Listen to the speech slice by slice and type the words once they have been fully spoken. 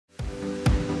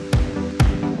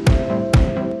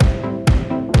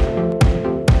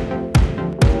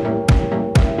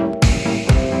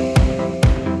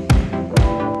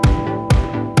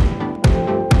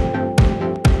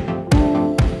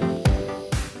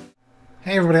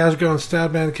Hey everybody, how's it going?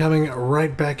 Statman coming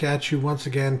right back at you once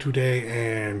again today,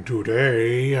 and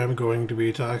today I'm going to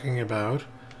be talking about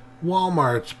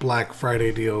Walmart's Black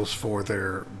Friday deals for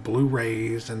their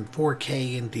Blu-rays and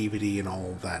 4K and DVD and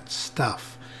all that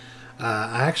stuff.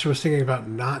 I actually was thinking about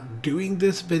not doing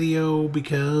this video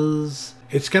because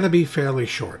it's going to be fairly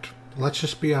short. Let's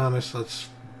just be honest, let's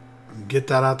get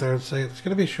that out there and say it's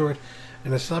going to be short,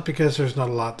 and it's not because there's not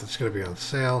a lot that's going to be on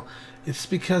sale. It's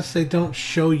because they don't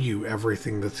show you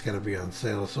everything that's going to be on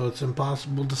sale, so it's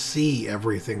impossible to see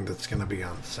everything that's going to be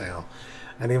on sale.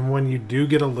 And even when you do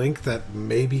get a link that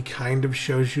maybe kind of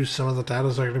shows you some of the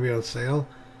titles that are going to be on sale,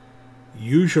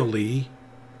 usually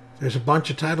there's a bunch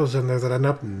of titles in there that end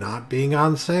up not being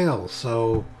on sale.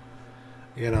 So,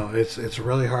 you know, it's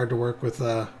really hard to work with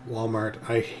Walmart.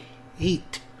 I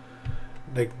hate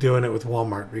doing it with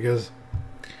Walmart because,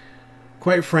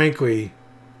 quite frankly,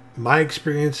 my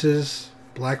experiences,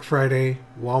 Black Friday,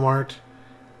 Walmart,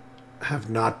 have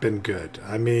not been good.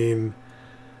 I mean,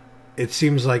 it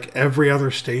seems like every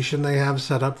other station they have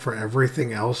set up for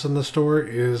everything else in the store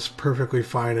is perfectly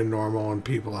fine and normal, and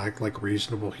people act like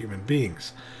reasonable human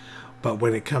beings. But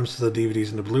when it comes to the DVDs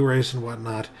and the Blu-rays and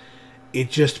whatnot,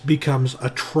 it just becomes a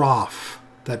trough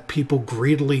that people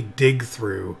greedily dig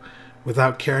through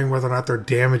without caring whether or not they're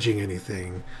damaging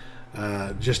anything.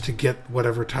 Just to get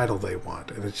whatever title they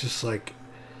want. And it's just like,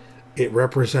 it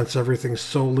represents everything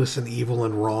soulless and evil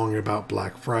and wrong about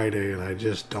Black Friday, and I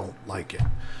just don't like it.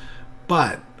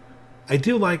 But I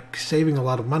do like saving a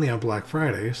lot of money on Black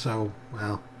Friday, so,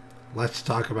 well, let's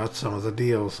talk about some of the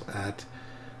deals at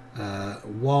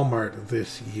Walmart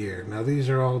this year. Now, these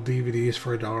are all DVDs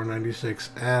for $1.96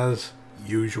 as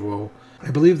usual.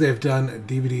 I believe they've done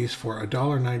DVDs for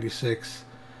 $1.96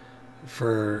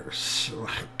 for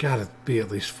gotta be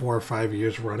at least 4 or 5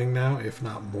 years running now, if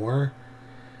not more.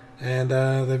 And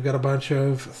they've got a bunch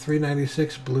of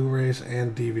 $3.96 Blu-rays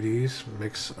and DVDs,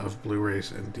 mix of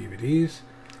Blu-rays and DVDs.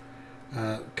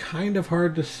 Kind of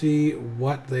hard to see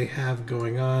what they have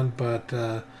going on, but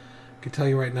I can tell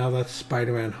you right now that's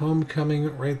Spider-Man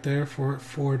Homecoming right there for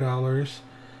 $4.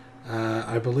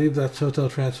 I believe that's Hotel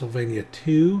Transylvania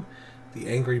 2, the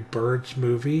Angry Birds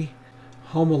movie.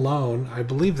 Home Alone, I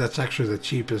believe that's actually the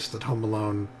cheapest that Home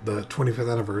Alone, the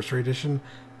 25th Anniversary Edition,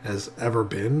 has ever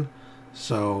been.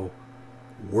 So,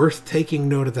 worth taking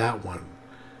note of that one.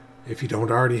 If you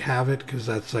don't already have it, because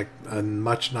that's like a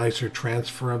much nicer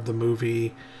transfer of the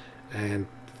movie, and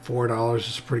 $4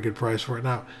 is a pretty good price for it.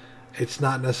 Now, it's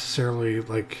not necessarily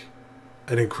like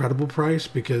an incredible price,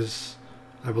 because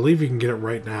I believe you can get it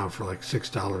right now for like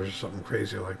 $6 or something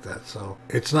crazy like that. So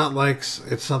it's not like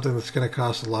it's something that's going to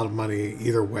cost a lot of money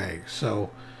either way.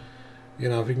 So, you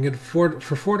know, if you can get it for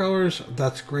 $4,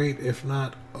 that's great. If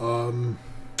not,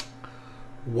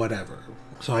 whatever.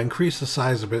 So I increased the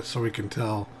size a bit so we can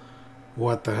tell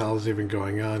what the hell is even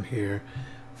going on here.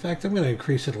 In fact, I'm going to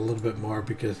increase it a little bit more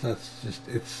because that's just,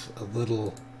 it's a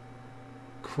little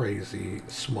crazy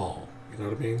small. You know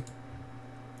what I mean?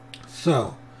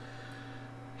 So,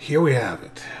 here we have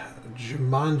it.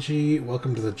 Jumanji,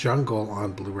 Welcome to the Jungle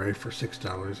on Blu-ray for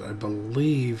 $6. I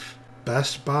believe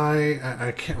Best Buy,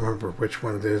 I can't remember which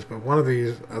one it is, but one of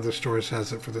these other stores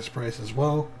has it for this price as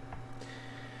well.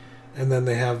 And then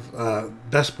they have,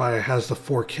 Best Buy has the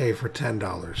 4K for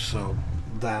 $10, so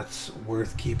that's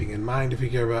worth keeping in mind if you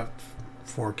care about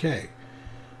 4K.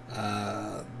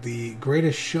 The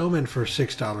Greatest Showman for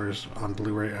 $6 on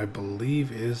Blu-ray, I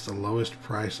believe, is the lowest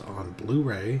price on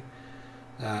Blu-ray.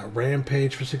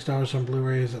 Rampage for $6 on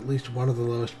Blu-ray is at least one of the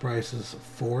lowest prices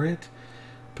for it.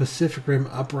 Pacific Rim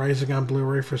Uprising on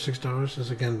Blu-ray for $6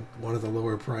 is again one of the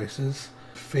lower prices.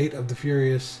 Fate of the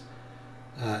Furious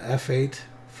F8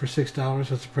 for $6,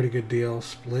 that's a pretty good deal.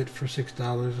 Split for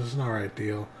 $6 is an alright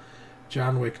deal.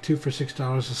 John Wick 2 for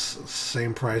 $6 is the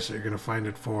same price that you're going to find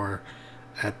it for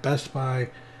at Best Buy.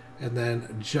 And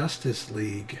then Justice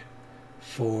League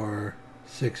for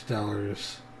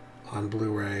 $6 on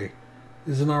Blu-ray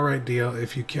is an alright deal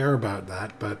if you care about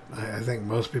that, but I think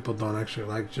most people don't actually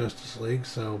like Justice League,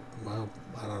 so, well,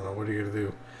 I don't know, what are you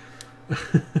going to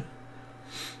do?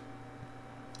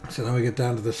 So now we get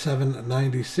down to the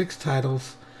 $7.96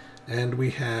 titles, and we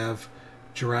have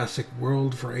Jurassic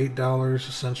World for $8,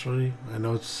 essentially. I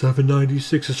know it's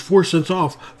 $7.96, it's 4 cents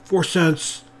off, 4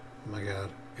 cents! Oh my god,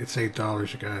 it's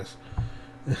 $8, you guys.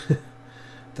 That's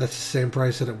the same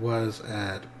price that it was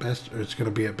at it's going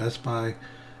to be at Best Buy.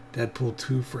 Deadpool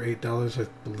 2 for $8, I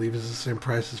believe is the same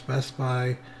price as Best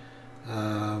Buy.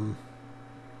 The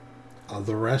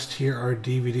rest here are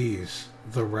DVDs.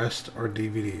 The rest are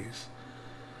DVDs.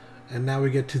 And now we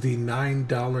get to the $9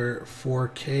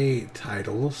 4K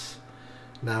titles.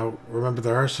 Now, remember,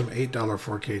 there are some $8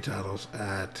 4K titles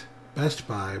at Best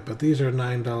Buy, but these are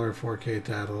 $9 4K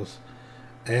titles.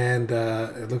 And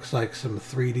it looks like some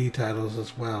 3D titles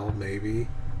as well, maybe.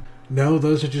 No,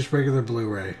 those are just regular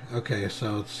Blu-ray. Okay,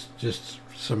 so it's just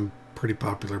some pretty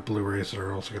popular Blu-rays that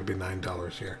are also going to be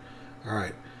 $9 here. All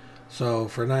right, so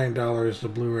for $9, the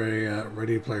Blu-ray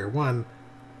Ready Player One,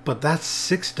 but that's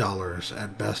 $6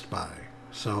 at Best Buy.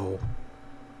 So,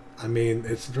 I mean,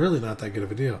 it's really not that good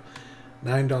of a deal.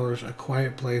 $9, A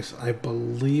Quiet Place, I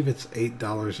believe it's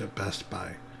 $8 at Best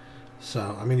Buy.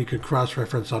 So, I mean, you could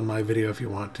cross-reference on my video if you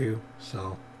want to.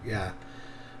 So, yeah.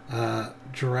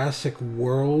 Jurassic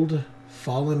World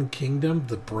Fallen Kingdom,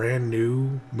 the brand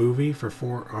new movie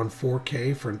on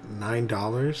 4K for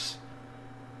 $9.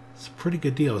 It's a pretty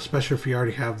good deal, especially if you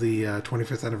already have the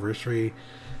 25th anniversary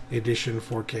edition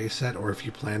 4K set, or if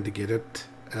you plan to get it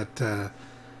at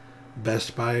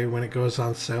Best Buy when it goes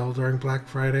on sale during Black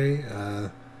Friday.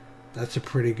 That's a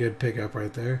pretty good pickup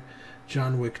right there.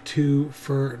 John Wick 2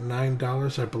 for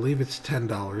 $9. I believe it's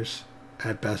 $10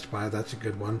 at Best Buy. That's a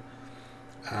good one.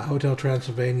 Hotel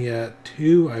Transylvania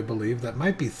 2, I believe. That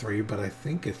might be 3, but I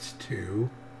think it's 2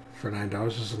 for $9.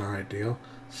 Is an alright deal.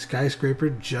 Skyscraper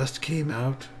just came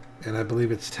out, and I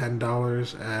believe it's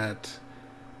 $10 at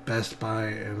Best Buy,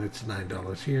 and it's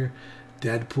 $9 here.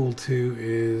 Deadpool 2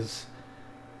 is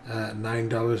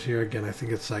 $9 here. Again, I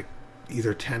think it's like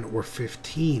either 10 or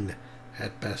 15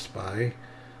 at Best Buy.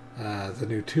 The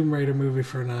new Tomb Raider movie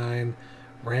for $9.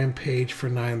 Rampage for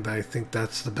 $9. I think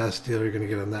that's the best deal you're going to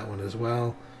get on that one as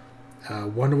well.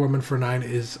 Wonder Woman for $9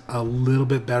 is a little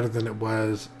bit better than it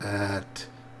was at...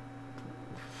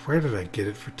 Where did I get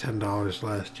it for $10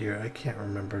 last year? I can't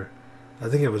remember. I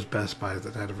think it was Best Buy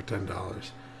that had it for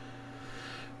 $10.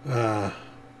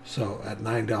 So at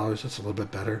 $9, it's a little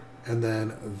bit better. And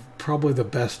then probably the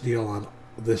best deal on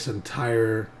this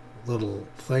entire little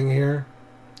thing here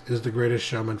is The Greatest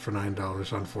Showman for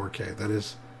 $9 on 4K. That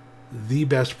is the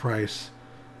best price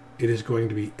it is going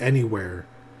to be anywhere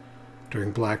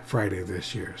during Black Friday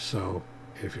this year. So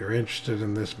if you're interested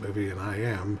in this movie, and I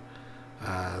am,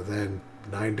 then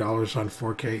 $9 on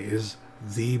 4K is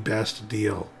the best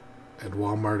deal, and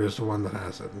Walmart is the one that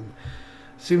has it. And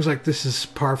it seems like this is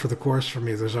par for the course for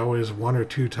me. There's always one or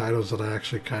two titles that I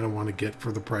actually kind of want to get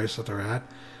for the price that they're at,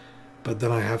 but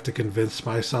then I have to convince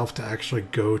myself to actually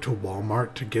go to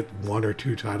Walmart to get one or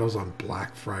two titles on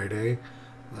Black Friday.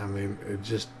 I mean,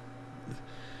 it's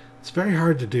very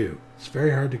hard to do. It's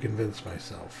very hard to convince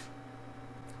myself.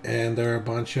 And there are a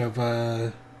bunch of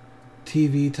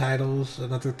TV titles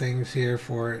and other things here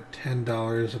for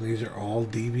 $10, and these are all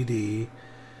DVD.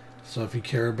 So if you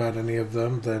care about any of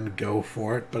them, then go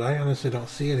for it. But I honestly don't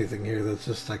see anything here that's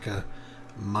just like a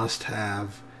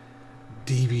must-have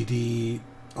DVD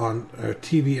on or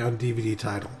TV on DVD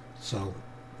title. So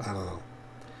I don't know.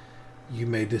 You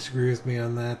may disagree with me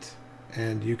on that,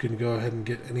 and you can go ahead and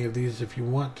get any of these if you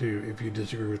want to, if you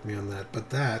disagree with me on that. But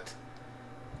that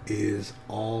is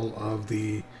all of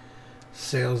the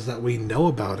sales that we know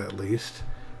about, at least,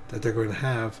 that they're going to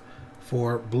have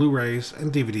for Blu-rays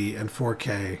and DVD and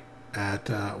 4K at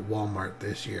Walmart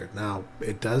this year. Now,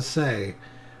 it does say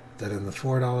that in the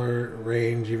 $4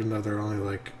 range, even though there are only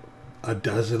like a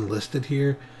dozen listed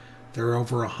here, there are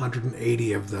over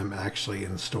 180 of them actually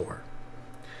in store.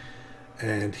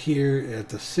 And here at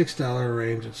the $6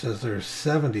 range, it says there's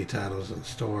 70 titles in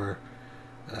store.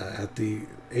 At the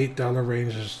 $8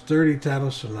 range, there's 30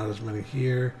 titles, so not as many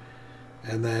here.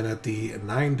 And then at the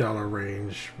 $9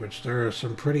 range, which there are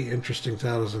some pretty interesting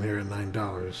titles in here at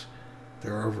 $9,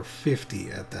 there are over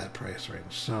 50 at that price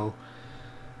range. So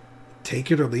take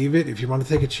it or leave it. If you want to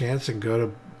take a chance and go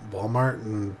to Walmart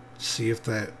and see if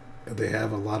they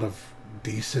have a lot of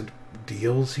decent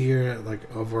deals here,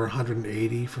 like over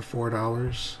 180 for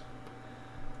 $4,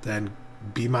 then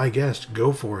be my guest.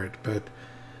 Go for it. But,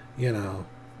 you know,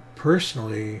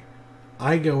 personally,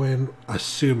 I go in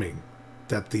assuming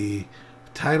that the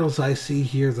titles I see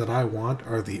here that I want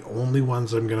are the only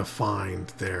ones I'm going to find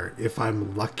there, if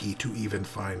I'm lucky to even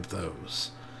find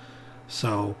those.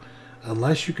 So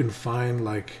unless you can find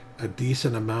like a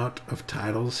decent amount of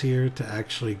titles here to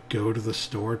actually go to the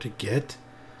store to get,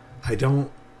 I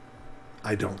don't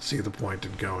see the point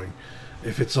in going.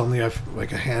 If it's only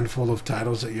like a handful of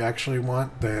titles that you actually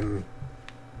want, then,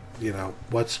 you know,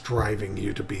 what's driving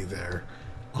you to be there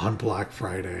on Black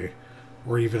Friday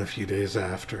or even a few days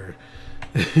after?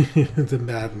 The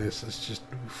madness is just,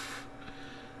 oof.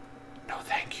 No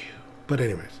thank you. But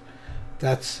anyways,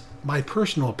 that's my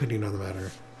personal opinion on the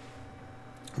matter.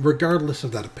 Regardless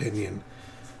of that opinion,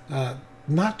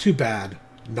 not too bad.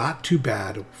 Not too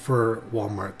bad for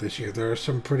Walmart this year. There are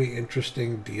some pretty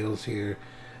interesting deals here.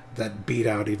 that beat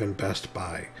out even Best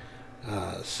Buy.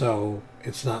 So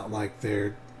it's not like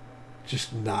they're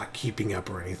just not keeping up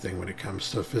or anything when it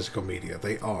comes to physical media.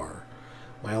 They are.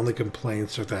 My only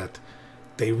complaints are that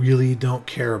they really don't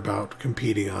care about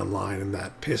competing online, and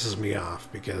that pisses me off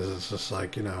because it's just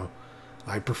like,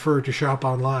 I prefer to shop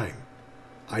online.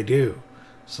 I do.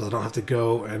 So I don't have to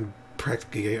go and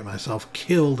practically get myself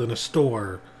killed in a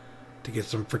store to get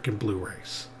some freaking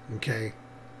Blu-rays. Okay?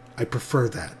 I prefer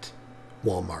that.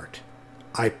 Walmart.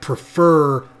 I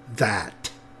prefer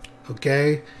that.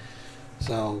 Okay?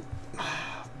 So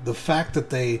the fact that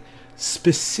they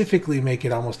specifically make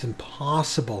it almost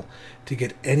impossible to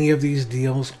get any of these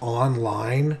deals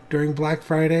online during Black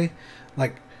Friday,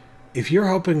 like, if you're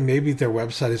hoping maybe their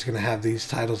website is going to have these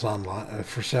titles online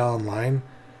for sale online,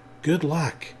 good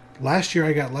luck. Last year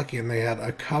I got lucky and they had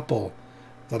a couple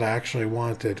that I actually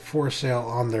wanted for sale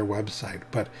on their website,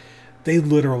 but they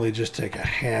literally just take a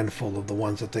handful of the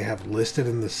ones that they have listed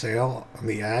in the sale on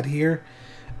the ad here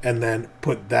and then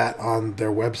put that on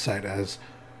their website as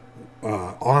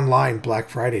online Black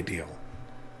Friday deal.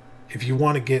 If you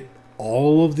want to get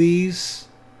all of these,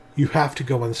 you have to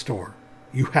go in store.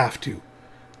 You have to.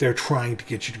 They're trying to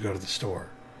get you to go to the store.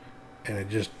 And it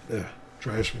just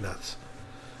drives me nuts.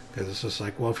 Because it's just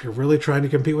like, well, if you're really trying to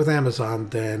compete with Amazon,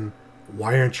 then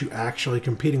why aren't you actually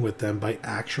competing with them by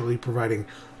actually providing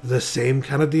the same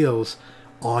kind of deals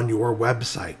on your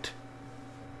website?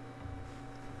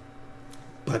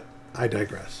 But I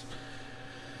digress.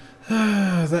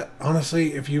 That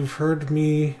honestly, if you've heard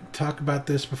me talk about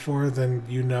this before, then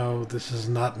you know this is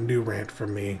not a new rant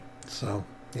from me. So,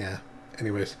 yeah.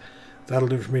 Anyways, that'll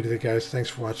do it for me today, guys. Thanks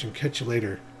for watching. Catch you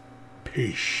later.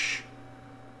 Peace.